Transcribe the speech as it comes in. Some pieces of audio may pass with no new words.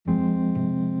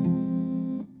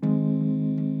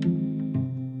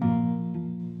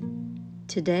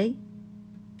Today,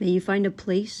 may you find a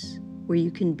place where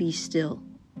you can be still,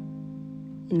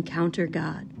 encounter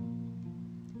God,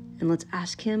 and let's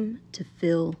ask Him to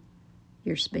fill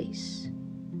your space.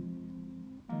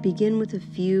 Begin with a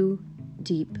few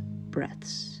deep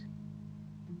breaths.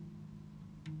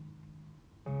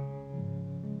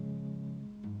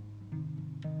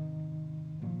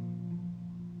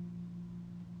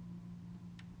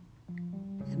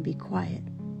 And be quiet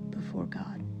before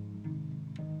God.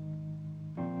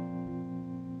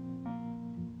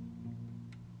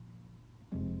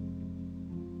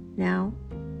 Now,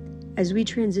 as we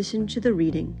transition to the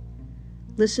reading,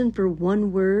 listen for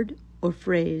one word or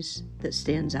phrase that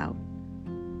stands out.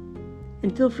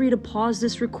 And feel free to pause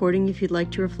this recording if you'd like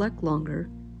to reflect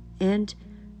longer, and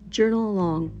journal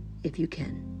along if you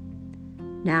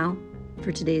can. Now,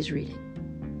 for today's reading.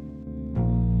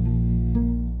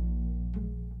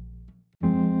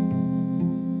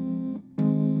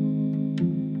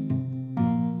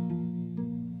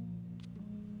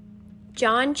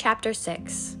 John chapter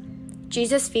 6.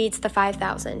 Jesus feeds the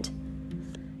 5,000.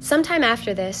 Sometime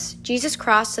after this, Jesus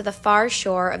crossed to the far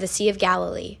shore of the Sea of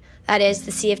Galilee, that is,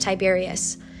 the Sea of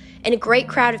Tiberias, and a great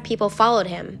crowd of people followed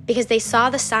him, because they saw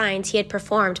the signs he had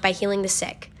performed by healing the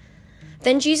sick.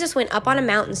 Then Jesus went up on a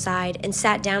mountainside and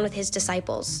sat down with his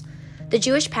disciples. The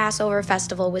Jewish Passover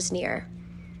festival was near.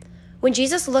 When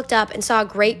Jesus looked up and saw a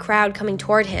great crowd coming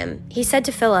toward him, he said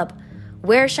to Philip,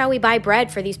 "Where shall we buy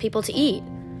bread for these people to eat?"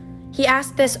 He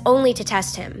asked this only to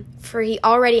test him, for he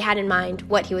already had in mind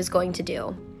what he was going to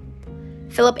do.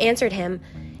 Philip answered him,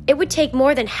 "It would take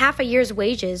more than half a year's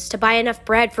wages to buy enough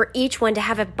bread for each one to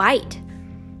have a bite."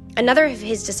 Another of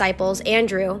his disciples,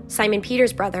 Andrew, Simon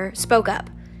Peter's brother, spoke up.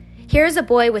 "Here is a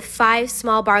boy with 5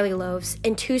 small barley loaves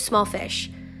and 2 small fish.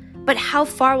 But how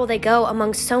far will they go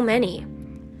among so many?"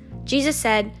 Jesus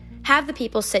said, "Have the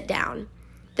people sit down."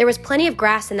 There was plenty of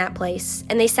grass in that place,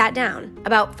 and they sat down.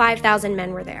 About 5,000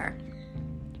 men were there.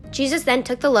 Jesus then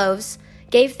took the loaves,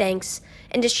 gave thanks,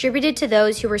 and distributed to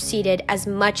those who were seated as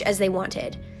much as they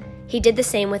wanted. He did the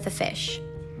same with the fish.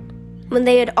 When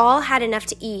they had all had enough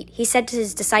to eat, he said to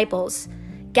his disciples,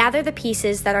 "Gather the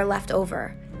pieces that are left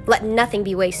over. Let nothing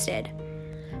be wasted."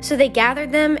 So they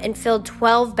gathered them and filled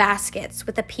 12 baskets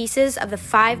with the pieces of the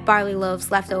 5 barley loaves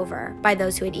left over by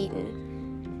those who had eaten.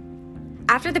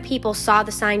 After the people saw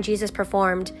the sign Jesus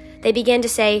performed, they began to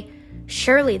say,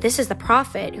 "Surely this is the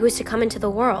prophet who is to come into the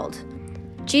world."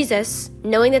 Jesus,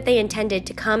 knowing that they intended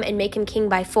to come and make him king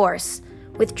by force,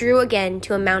 withdrew again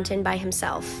to a mountain by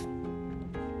himself.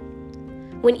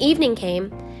 When evening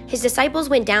came, his disciples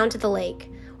went down to the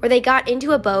lake, where they got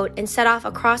into a boat and set off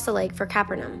across the lake for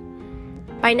Capernaum.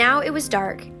 By now it was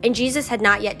dark, and Jesus had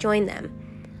not yet joined them.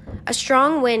 A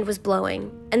strong wind was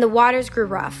blowing, and the waters grew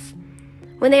rough.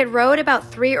 When they had rowed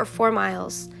about 3 or 4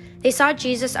 miles, they saw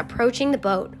Jesus approaching the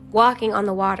boat, walking on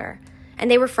the water,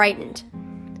 and they were frightened.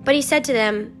 But he said to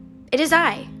them, "It is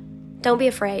I. Don't be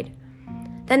afraid."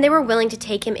 Then they were willing to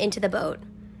take him into the boat.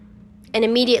 And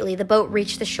immediately the boat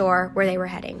reached the shore where they were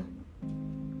heading.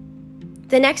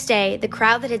 The next day, the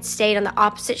crowd that had stayed on the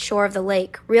opposite shore of the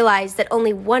lake realized that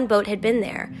only one boat had been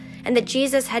there, and that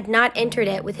Jesus had not entered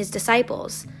it with his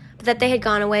disciples, but that they had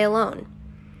gone away alone.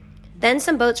 Then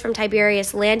some boats from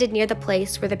Tiberias landed near the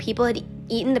place where the people had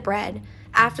eaten the bread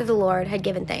after the Lord had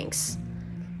given thanks.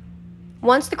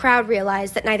 Once the crowd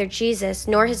realized that neither Jesus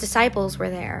nor his disciples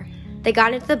were there, they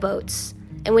got into the boats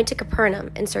and went to Capernaum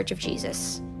in search of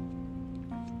Jesus.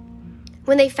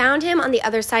 When they found him on the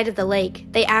other side of the lake,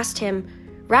 they asked him,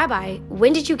 "Rabbi,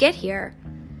 when did you get here?"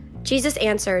 Jesus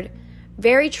answered,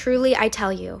 "Very truly I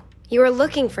tell you, you are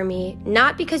looking for me,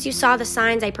 not because you saw the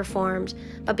signs I performed,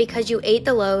 but because you ate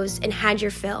the loaves and had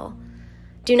your fill.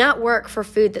 Do not work for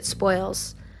food that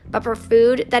spoils, but for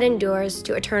food that endures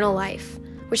to eternal life,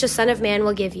 which the Son of Man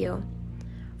will give you.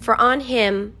 For on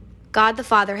him God the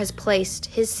Father has placed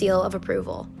his seal of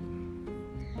approval."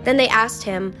 Then they asked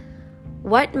him,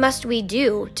 "What must we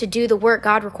do to do the work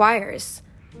God requires?"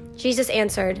 Jesus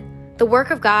answered, "The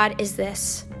work of God is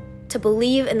this, to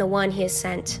believe in the one he has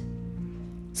sent."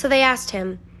 So they asked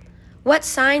him, "What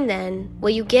sign then will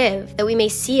you give that we may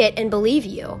see it and believe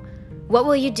you? What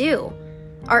will you do?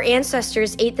 Our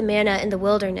ancestors ate the manna in the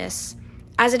wilderness.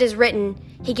 As it is written,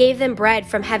 he gave them bread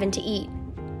from heaven to eat."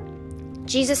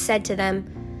 Jesus said to them,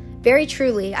 "Very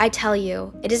truly, I tell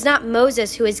you, it is not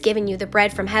Moses who has given you the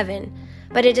bread from heaven,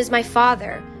 but it is my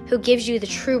Father who gives you the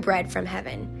true bread from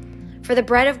heaven. For the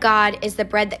bread of God is the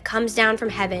bread that comes down from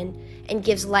heaven and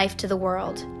gives life to the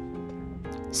world."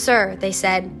 "Sir," they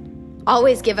said,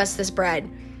 "always give us this bread."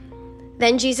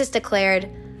 Then Jesus declared,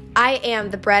 "I am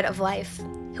the bread of life.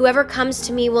 Whoever comes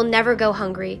to me will never go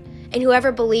hungry, and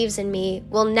whoever believes in me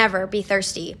will never be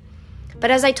thirsty.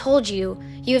 But as I told you,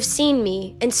 you have seen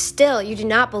me, and still you do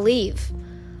not believe.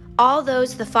 All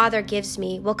those the Father gives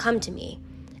me will come to me,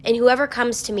 and whoever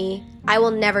comes to me, I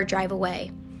will never drive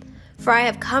away. For I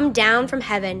have come down from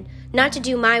heaven not to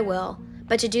do my will,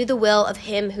 but to do the will of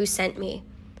him who sent me.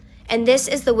 And this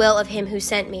is the will of him who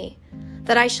sent me,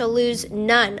 that I shall lose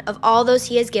none of all those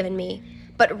he has given me,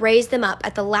 but raise them up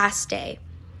at the last day.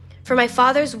 For my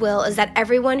Father's will is that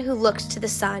everyone who looks to the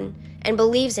Son and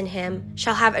believes in him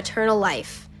shall have eternal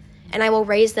life, and I will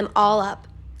raise them all up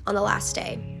on the last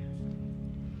day."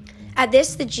 At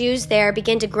this, the Jews there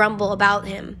began to grumble about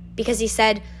him, because he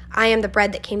said, "I am the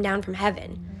bread that came down from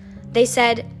heaven." They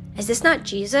said, "Is this not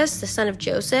Jesus, the son of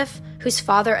Joseph, whose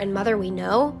father and mother we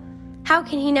know? How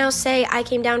can he now say, 'I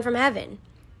came down from heaven'?"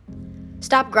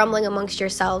 "Stop grumbling amongst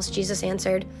yourselves," Jesus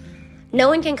answered. "No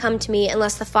one can come to me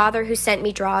unless the Father who sent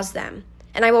me draws them,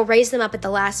 and I will raise them up at the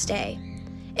last day.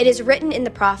 It is written in the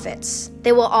prophets,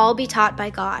 they will all be taught by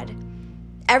God.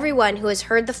 Everyone who has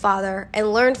heard the Father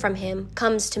and learned from him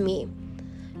comes to me.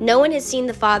 No one has seen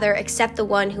the Father except the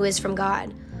one who is from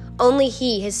God. Only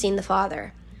he has seen the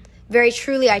Father. Very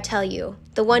truly I tell you,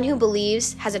 the one who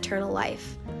believes has eternal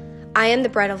life. I am the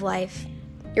bread of life.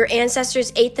 Your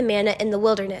ancestors ate the manna in the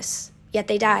wilderness, yet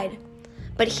they died.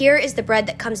 But here is the bread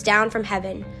that comes down from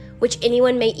heaven, which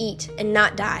anyone may eat and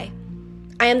not die.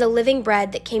 I am the living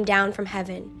bread that came down from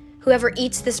heaven. Whoever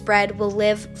eats this bread will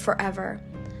live forever.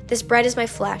 This bread is my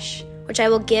flesh, which I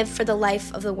will give for the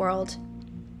life of the world."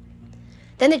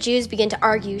 Then the Jews began to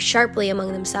argue sharply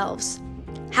among themselves.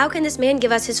 "How can this man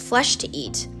give us his flesh to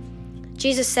eat?"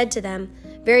 Jesus said to them,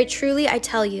 "Very truly I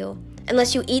tell you,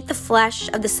 unless you eat the flesh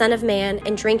of the Son of Man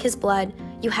and drink his blood,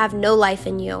 you have no life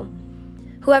in you.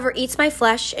 Whoever eats my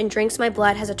flesh and drinks my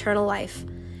blood has eternal life,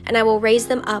 and I will raise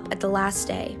them up at the last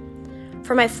day.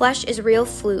 For my flesh is real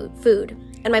food,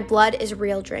 and my blood is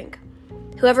real drink.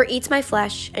 Whoever eats my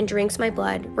flesh and drinks my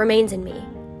blood remains in me,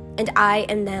 and I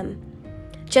in them.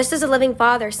 Just as the living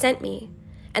Father sent me,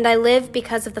 and I live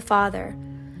because of the Father,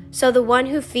 so the one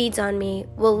who feeds on me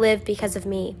will live because of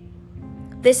me.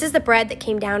 This is the bread that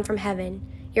came down from heaven.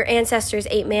 Your ancestors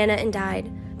ate manna and died,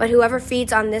 but whoever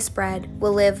feeds on this bread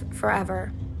will live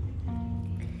forever."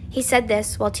 He said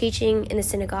this while teaching in the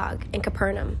synagogue in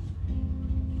Capernaum.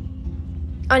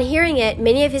 On hearing it,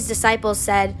 many of his disciples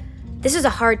said, "This is a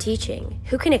hard teaching.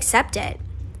 Who can accept it?"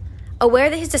 Aware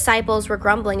that his disciples were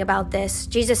grumbling about this,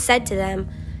 Jesus said to them,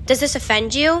 "Does this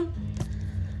offend you?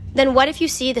 Then what if you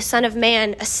see the Son of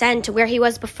Man ascend to where he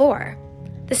was before?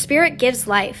 The Spirit gives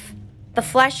life. The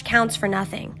flesh counts for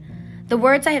nothing. The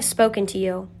words I have spoken to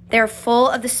you, they are full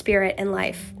of the Spirit and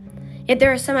life. Yet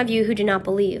there are some of you who do not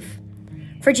believe."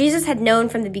 For Jesus had known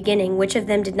from the beginning which of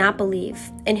them did not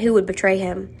believe and who would betray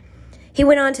him. He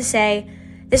went on to say,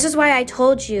 "This is why I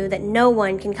told you that no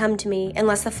one can come to me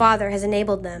unless the Father has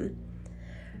enabled them."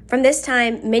 From this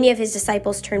time, many of his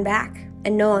disciples turned back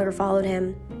and no longer followed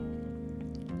him.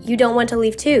 "You don't want to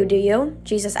leave too, do you?"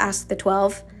 Jesus asked the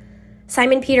 12.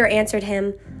 Simon Peter answered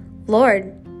him,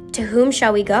 "Lord, to whom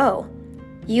shall we go?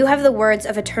 You have the words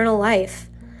of eternal life.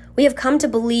 We have come to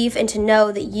believe and to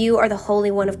know that you are the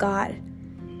Holy One of God."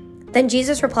 Then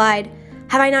Jesus replied,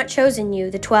 "Have I not chosen you,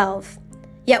 the 12?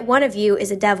 Yet one of you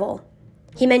is a devil."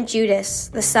 He meant Judas,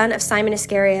 the son of Simon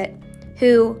Iscariot,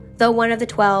 who, though one of the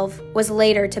 12, was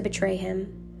later to betray him.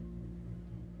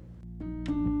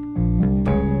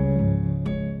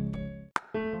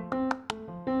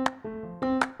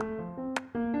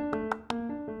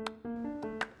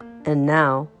 And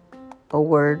now, a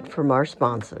word from our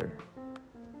sponsor.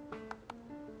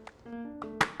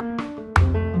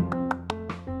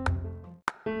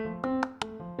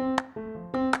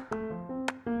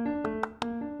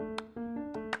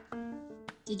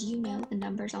 Did you know the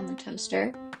numbers on the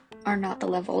toaster are not the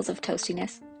levels of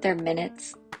toastiness? They're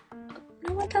minutes.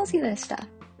 No one tells you this stuff.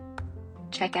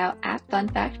 Check out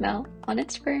 @FunFactMel on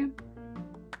Instagram.